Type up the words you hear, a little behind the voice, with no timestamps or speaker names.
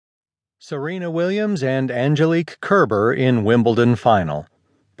Serena Williams and Angelique Kerber in Wimbledon final,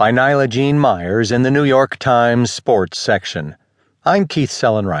 by Naila Meyers in the New York Times sports section. I'm Keith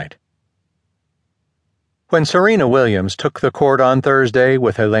Sellenwright. When Serena Williams took the court on Thursday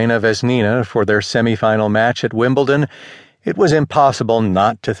with Elena Vesnina for their semifinal match at Wimbledon, it was impossible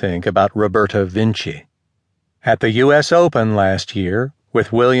not to think about Roberta Vinci. At the U.S. Open last year,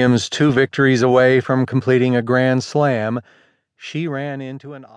 with Williams 2 victories away from completing a Grand Slam, she ran into an